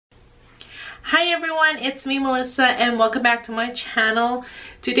Hi everyone, it's me Melissa and welcome back to my channel.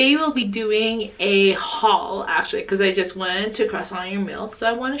 Today we'll be doing a haul actually because I just went to Crossiron Mills, so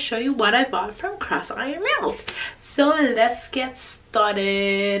I want to show you what I bought from Crossiron Mills. So let's get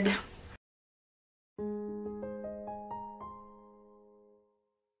started.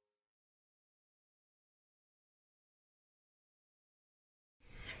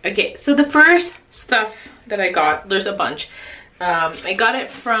 Okay, so the first stuff that I got, there's a bunch. I got it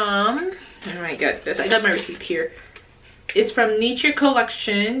from, where do I get this? I got my receipt here. It's from Nature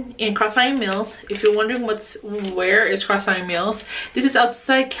Collection in Crossiron Mills. If you're wondering where is Crossiron Mills, this is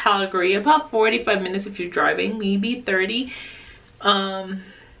outside Calgary, about 45 minutes if you're driving, maybe 30.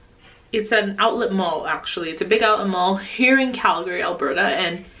 It's an outlet mall actually. It's a big outlet mall here in Calgary, Alberta,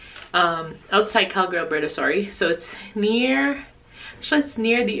 and outside Calgary, Alberta, sorry. So it's near, actually it's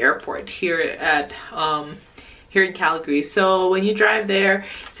near the airport here at here in Calgary. So when you drive there,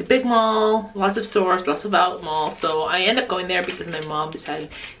 it's a big mall, lots of stores, lots of outlet malls. So I end up going there because my mom decided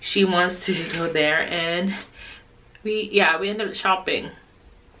she wants to go there, and we ended up shopping.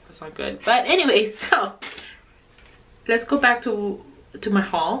 That's not good, but anyway, so let's go back to my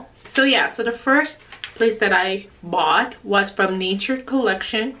haul. So yeah, so the first place that I bought was from Nature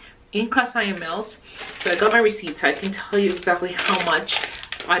Collection in Crossiron Mills. So I got my receipt so I can tell you exactly how much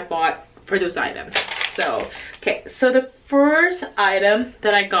I bought for those items. So okay, so the first item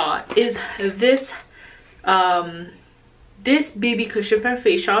that I got is this this BB cushion from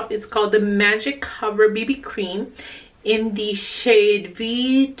Faceshop. It's called the Magic Cover BB Cream in the shade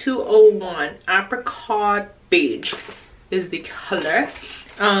V201 Apricot Beige is the color.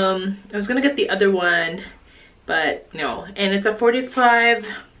 I was gonna get the other one, but no. And it's a 45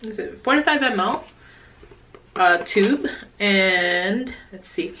 ml tube, and let's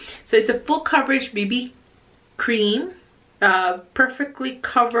see, so it's a full coverage BB cream, perfectly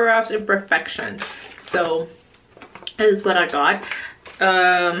cover-ups imperfections. So that is what I got.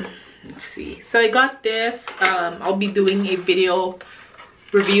 Let's see, so I got this. I'll be doing a video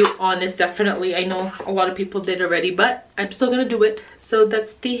review on this definitely. I know a lot of people did already, but I'm still gonna do it. So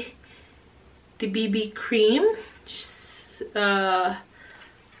that's the BB cream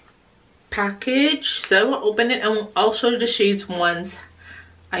package. So I will open it and I'll show you the shades once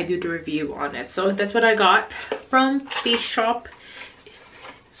I do the review on it. So that's what I got from Faceshop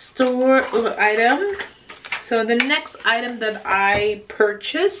store item. So the next item that I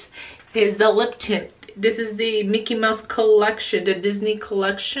purchased is the lip tint. This is the Mickey Mouse collection, the Disney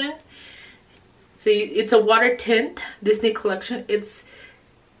collection. See, it's a water tint Disney collection. It's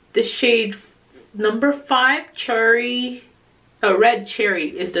the shade number 5 cherry. Red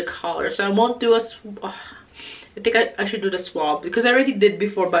cherry is the color. So I won't do a I think I should do the swab because I already did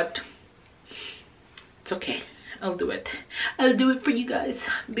before, but it's okay. I'll do it. I'll do it for you guys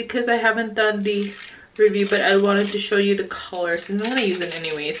because I haven't done the review, but I wanted to show you the colors and I'm gonna use it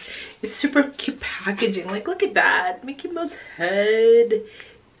anyways. It's super cute packaging. Like, look at that Mickey Mouse head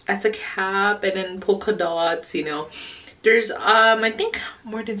as a cap and then polka dots, you know. There's I think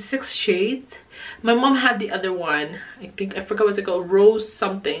more than 6 shades. My mom had the other one. I think I forgot what's it called, rose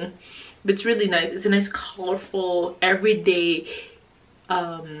something, but it's really nice. It's a nice colorful everyday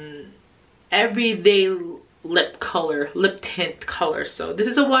lip color, lip tint color. So this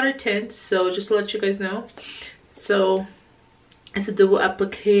is a water tint, so just to let you guys know. So it's a double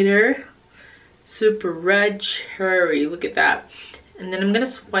applicator, super red cherry, look at that. And then I'm gonna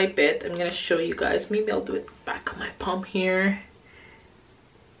swipe it. I'm gonna show you guys. Maybe I'll do it back on my palm here.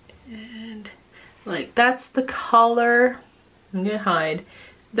 And like, that's the color. I'm gonna hide.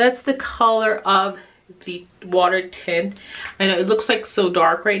 That's the color of the water tint. I know it looks like so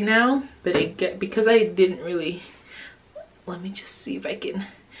dark right now, but because I didn't really, let me just see if I can,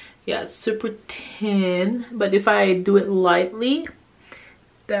 yeah, it's super thin, but if I do it lightly,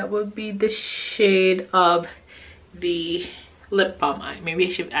 that would be the shade of the lip balm. Maybe I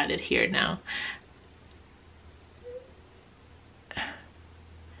should add it here now.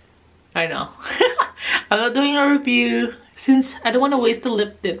 I know. I'm not doing a review since I don't want to waste the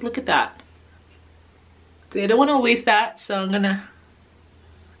lip tint. Look at that. See, I don't want to waste that, so I'm gonna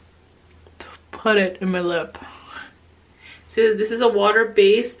put it in my lip. So this is a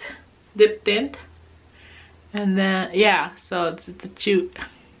water-based lip tint, and then yeah, so it's the chew.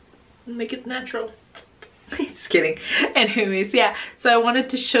 Make it natural. Just kidding. Anyways, yeah, so I wanted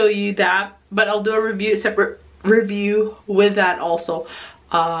to show you that, but I'll do a review, separate review with that also,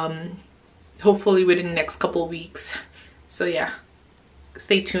 hopefully within the next couple of weeks. So yeah,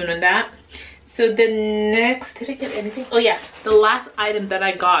 stay tuned on that. So the next, did I get anything? Oh yeah, the last item that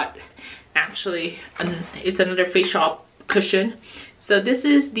I got actually, it's another Faceshop cushion. So this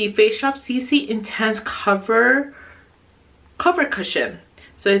is the Faceshop CC Intense Cover Cushion.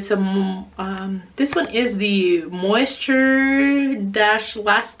 So it's a this one is the Moisture Dash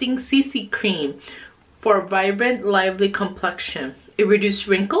Lasting CC Cream for vibrant, lively complexion. It reduces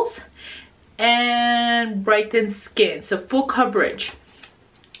wrinkles and brightens skin. So full coverage.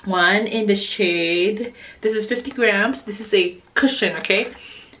 One in the shade. This is 50 grams. This is a cushion, okay?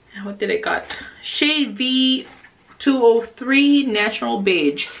 And what did I got? Shade V203 Natural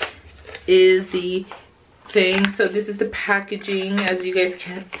Beige is the thing. So this is the packaging, as you guys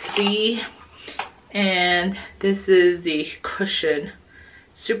can see, and this is the cushion.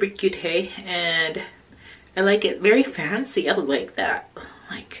 Super cute, hey? And I like it. Very fancy. I like that.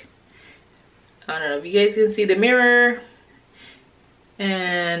 Like, I don't know if you guys can see the mirror.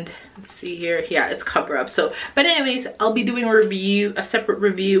 And let's see here. Yeah, it's cover up. So, but anyways, I'll be doing a separate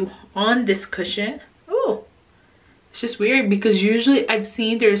review on this cushion. Oh, it's just weird because usually I've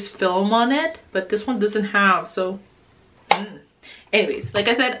seen there's film on it, but this one doesn't have. So anyways, like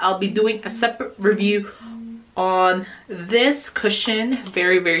I said, I'll be doing a separate review on this cushion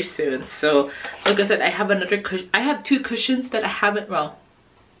very, very soon. So like I said, I have another cushion. I have two cushions that I haven't, well,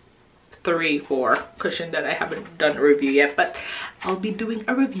 4 cushion that I haven't done a review yet, but I'll be doing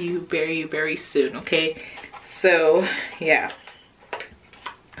a review very, very soon. Okay, so yeah.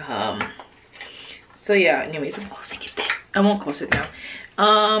 So yeah, anyways, I'm closing it there. I won't close it now.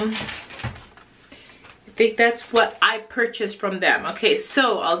 I think that's what I purchased from them. Okay,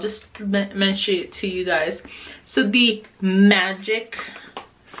 so I'll just mention it to you guys. So the Magic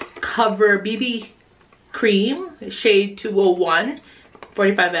Cover BB Cream, shade 201,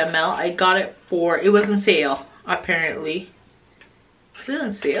 45 ml. I got it for, it was on sale, apparently. Was it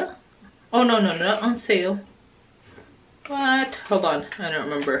on sale? Oh, no, not on sale. What? Hold on, I don't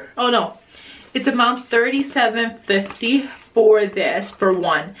remember. Oh no, it's about $37.50 for this, for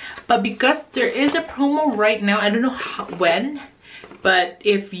one. But because there is a promo right now, I don't know when, but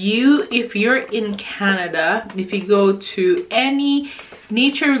if you're in Canada, if you go to any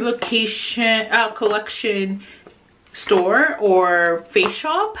nature location collection store or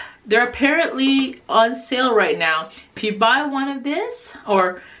Faceshop, they're apparently on sale right now. If you buy one of this,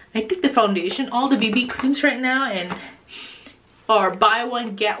 or I think the foundation, all the BB creams right now, and or buy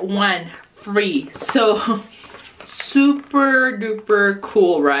one get one free. So super duper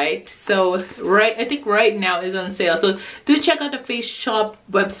cool, right? So I think right now is on sale. So do check out the Faceshop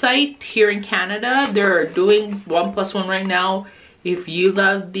website here in Canada. They're doing 1+1 right now. If you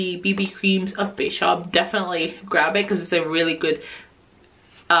love the BB creams of Faceshop, definitely grab it because it's a really good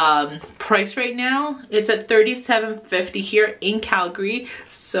price right now. It's at $37.50 here in Calgary.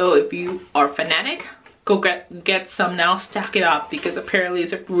 So if you are fanatic, go get some now, stack it up, because apparently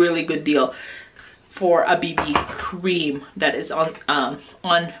it's a really good deal for a BB cream that is on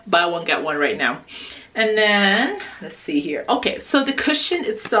buy one get one right now. And then let's see here. Okay, so the cushion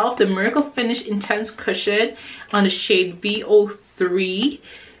itself, the Miracle Finish Intense Cushion on the shade V03.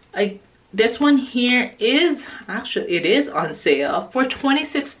 This one here is actually, it is on sale for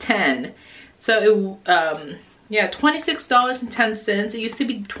 $26.10. So it yeah, $26.10. It used to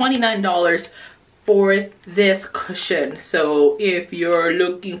be $29 for this cushion. So if you're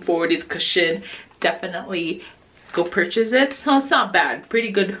looking for this cushion, definitely go purchase it. So it's not bad,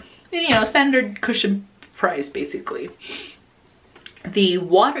 pretty good, you know, standard cushion price basically. The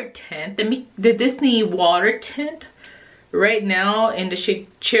water tint, the Disney water tint right now in the shade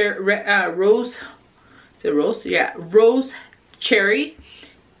rose, is it rose? Yeah, rose cherry.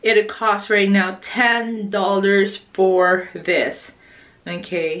 It costs right now $10 for this.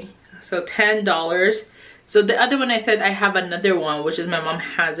 Okay, so $10. So the other one I said I have another one, which is my mom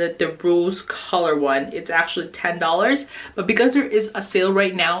has it, the rose color one. It's actually $10, but because there is a sale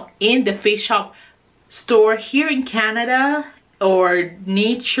right now in the Faceshop store here in Canada, or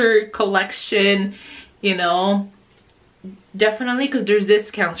nature collection, you know, definitely, because there's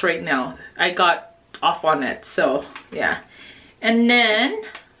discounts right now. I got off on it, so yeah. And then,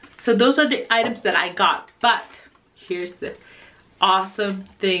 so those are the items that I got, but here's the awesome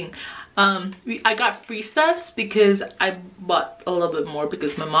thing. I got free stuffs because I bought a little bit more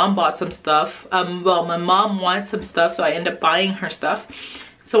because my mom bought some stuff. Well, my mom wants some stuff, so I end up buying her stuff.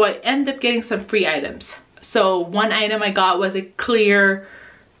 So I end up getting some free items. So one item I got was a clear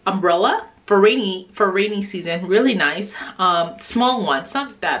umbrella for rainy season. Really nice. Small one. It's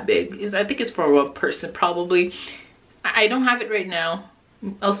not that big. I think it's for one person probably. I don't have it right now.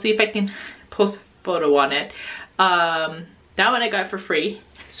 I'll see if I can post a photo on it. That one I got for free.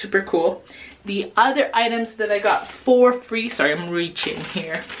 Super cool. The other items that I got for free, sorry, I'm reaching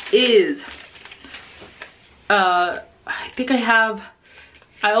here, is think I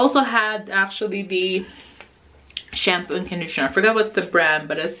also had actually the shampoo and conditioner. I forgot what's the brand,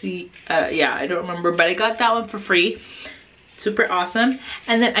 but yeah, I don't remember, but I got that one for free. Super awesome.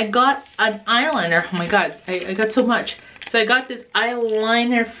 And then I got an eyeliner. Oh my god, I got so much. So I got this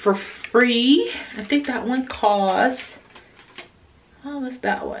eyeliner for free. I think that one costs, oh, what's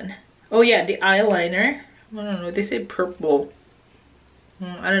that one? Oh yeah, the eyeliner. I don't know, they say purple.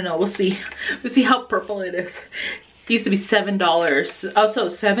 I don't know, we'll see. We'll see how purple it is. It used to be $7. Also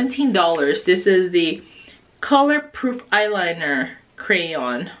 $17. This is the Color Proof Eyeliner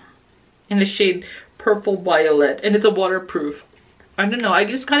Crayon in the shade Purple Violet, and it's a waterproof. I don't know, I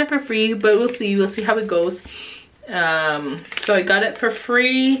just got it for free, but we'll see how it goes. So I got it for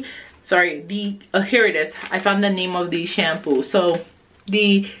free. Sorry, here it is. I found the name of the shampoo. So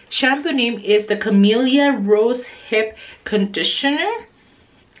the shampoo name is the Camellia Rose Hip Conditioner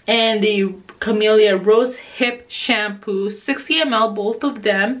and the Camellia Rose Hip Shampoo, 60 ml, both of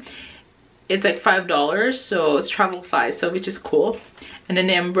them. It's like $5, so it's travel size, so which is cool. And then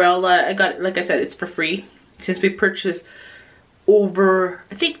the umbrella, I got, like I said, it's for free since we purchased over,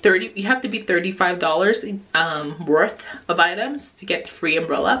 I think 30, you have to be $35 worth of items to get the free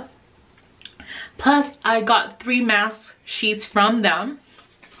umbrella. Plus I got 3 mask sheets from them.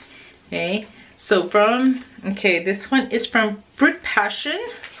 Okay, so this one is from Fruit Passion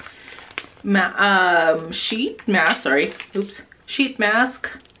sheet mask, sheet mask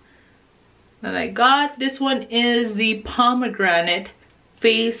that I got. This one is the pomegranate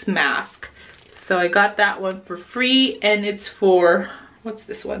face mask. So I got that one for free, and it's for, what's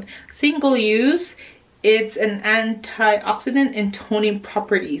this one? Single use. It's an antioxidant and toning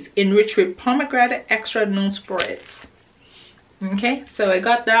properties, enriched with pomegranate extract known for it. Okay, so I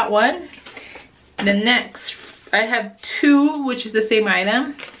got that one. The next, I have 2, which is the same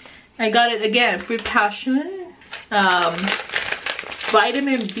item. I got it again, Fruit Passion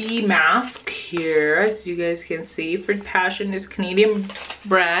vitamin B mask here, as you guys can see. Fruit Passion is a Canadian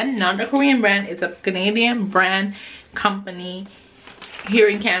brand, not a Korean brand. It's a Canadian brand company here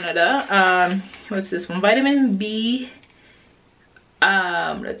in Canada. What's this one? Vitamin B.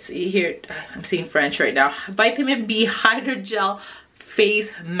 Let's see here. I'm seeing French right now. Vitamin B Hydrogel Face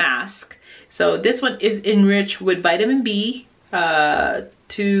Mask. So this one is enriched with vitamin B to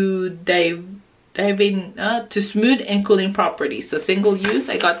smooth and cooling properties. So single use.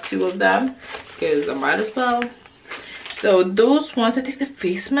 I got 2 of them because I might as well. So those ones, I think the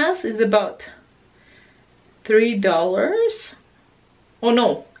face mask is about $3. Oh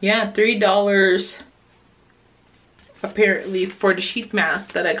no, yeah, $3 apparently for the sheet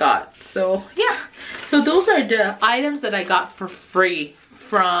mask that I got. So yeah, so those are the items that I got for free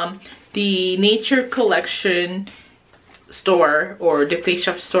from the Nature Collection store, or the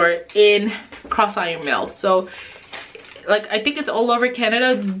Faceshop store in Crossiron Mills. So like, I think it's all over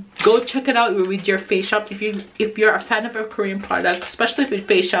Canada. Go check it out with your Faceshop. If you're a fan of a Korean product, especially with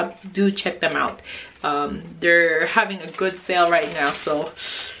Faceshop, do check them out. They're having a good sale right now, so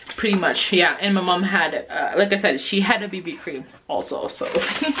pretty much, yeah. And my mom had, like I said, she had a BB cream also, so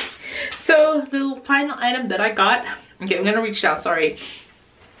so the final item that I got, okay, I'm gonna reach down, sorry.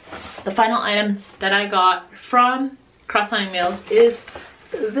 The final item that I got from Crossiron Mills is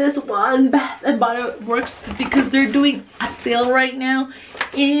this one, Bath and Body Works, because they're doing a sale right now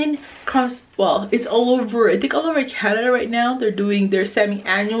in well, it's all over, I think all over Canada right now. They're doing their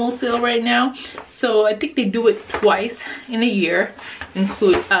semi-annual sale right now, so I think they do it twice in a year,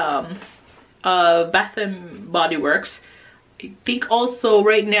 include Bath and Body Works. I think also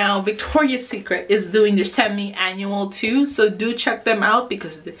right now Victoria's Secret is doing their semi-annual too, so do check them out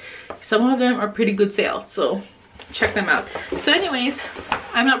because some of them are pretty good sales, so check them out. So anyways,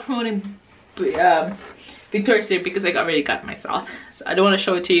 I'm not promoting Victoria's Secret because I already got myself, so I don't want to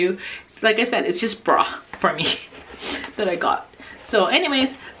show it to you. It's, like I said, it's just bra for me that I got. So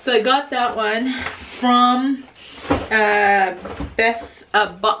anyways, so I got that one from Bath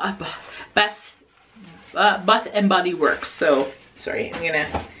and Body Works. So sorry, I'm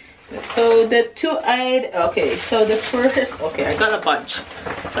gonna, so the okay, so the first, okay, I got a bunch,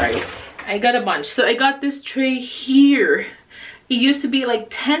 sorry, I got a bunch. So I got this tray here. It used to be like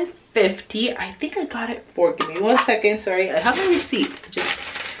 $10.50. I think I got it for, give me 1 second, sorry, I have a receipt, just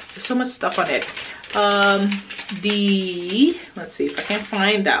there's so much stuff on it. Let's see if I can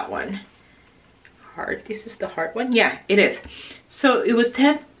find that one. Heart, this is the heart one, yeah, it is. So it was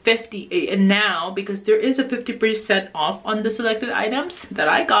 $10.50, and now because there is a 50% off on the selected items that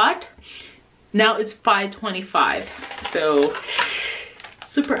I got, now it's $5.25. So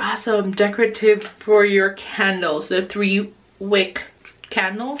super awesome, decorative for your candles. The 3 wick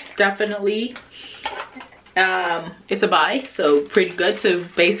candles, definitely it's a buy, so pretty good. So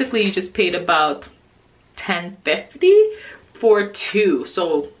basically you just paid about $10.50 for 2,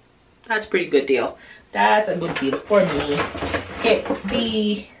 so that's a pretty good deal. That's a good deal for me. Okay,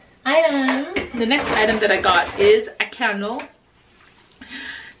 the next item that I got is a candle.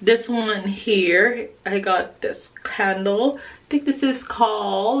 This one here, I got this candle. I think this is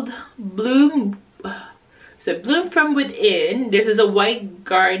called Bloom. So Bloom from Within. This is a white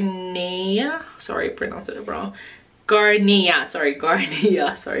Gardenia. Sorry, I pronounced it wrong. Gardenia.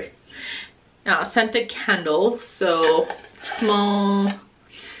 Sorry. Scented candle. So small. It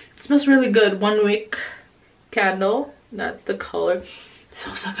smells really good. 1 wick candle. That's the color. It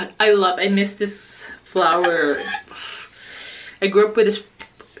smells so good. I miss this flower. I grew up with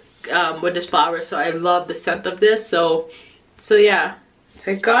this flower, so I love the scent of this. So yeah.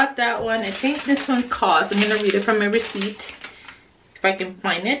 So I got that one. I think this one cost, I'm gonna read it from my receipt if I can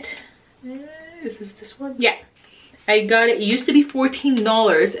find it. Is this one? Yeah. I got it. It used to be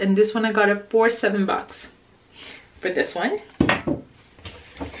 $14, and this one I got it for $7 for this one.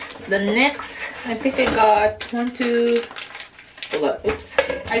 The next, I think I got hold up, oops.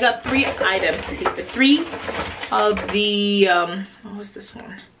 I got 3 items. The 3 of the what was this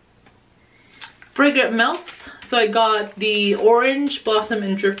one? Fragrant melts. So I got the orange blossom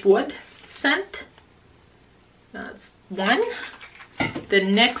and driftwood scent. That's one. The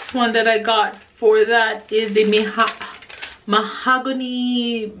next one that I got for that is the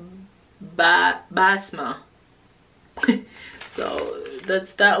mahogany basma. So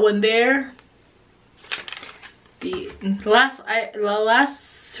that's that one there. The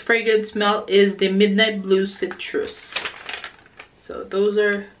last fragrance melt is the midnight blue citrus. So those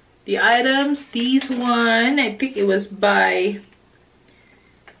are the items. These one, I think it was I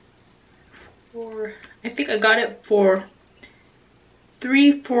think I got it for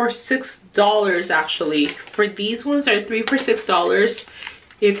 $3 for $6 actually. For these ones are $3 for $6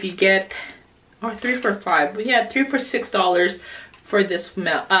 if you get, or $3 for $5, but yeah, $3 for $6 for this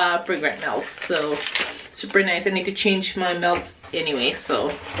fragrant melts. So super nice. I need to change my melts anyway. So,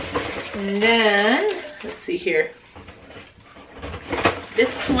 and then let's see here.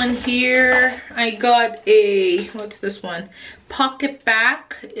 This one here, I got a, what's this one? Pocket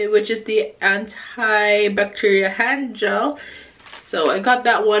Back, which is the antibacterial hand gel. So I got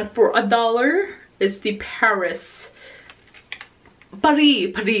that one for $1. It's the Paris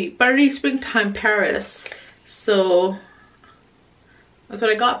Springtime Paris. So that's what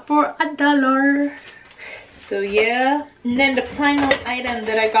I got for $1. So yeah. And then the final item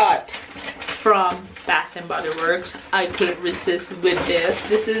that I got from Bath and Body Works, I couldn't resist with this.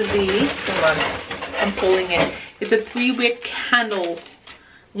 This is the, hold on, I'm pulling it. It's a 3-wick candle.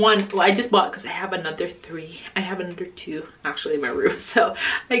 One, well, I just bought because I have another 3. I have another 2 actually in my room. So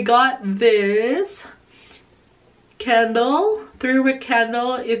I got this candle, 3-wick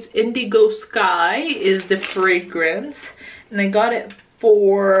candle. It's Indigo Sky is the fragrance, and I got it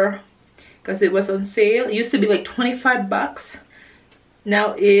for, because it was on sale. It used to be like $25.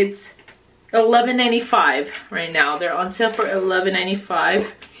 Now it's $11.95 right now. They're on sale for $11.95.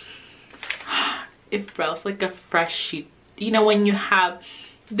 It smells like a fresh sheet. You know when you have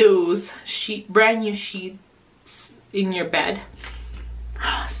those brand new sheets in your bed.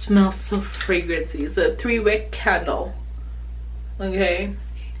 Smells so fragrancy. It's a 3-wick candle. Okay,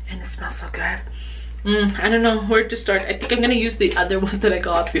 and it smells so good. I don't know where to start. I think I'm gonna use the other ones that I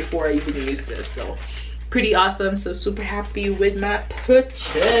got before I even use this. So pretty awesome. So super happy with my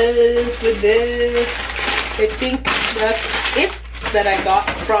purchase with this. I think that's it that I got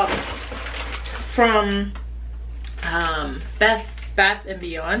from Bath and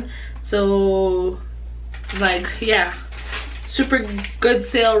Beyond. So like, yeah, super good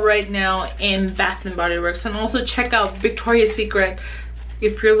sale right now in Bath and Body Works. And also check out Victoria's Secret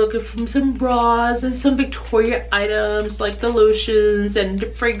if you're looking for some bras and some Victoria items like the lotions and the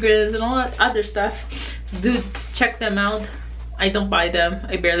fragrance and all that other stuff. Do check them out. I don't buy them.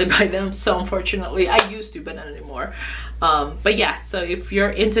 I barely buy them, so unfortunately I used to, but not anymore. But yeah, so if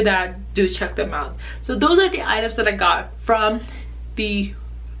you're into that, do check them out. So those are the items that I got from the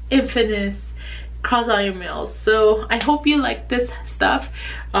infamous Crossiron Mills. So I hope you like this stuff.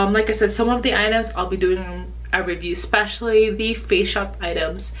 Like I said, some of the items I'll be doing a review, especially the Faceshop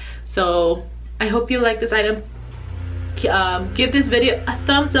items. So I hope you like this item. Give this video a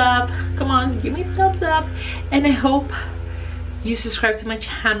thumbs up. Come on, give me a thumbs up. And I hope you subscribe to my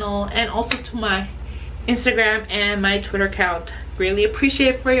channel and also to my Instagram and my Twitter account. Really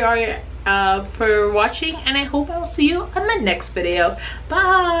appreciate for your for watching, and I hope I'll see you on my next video.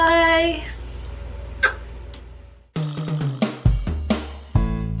 Bye.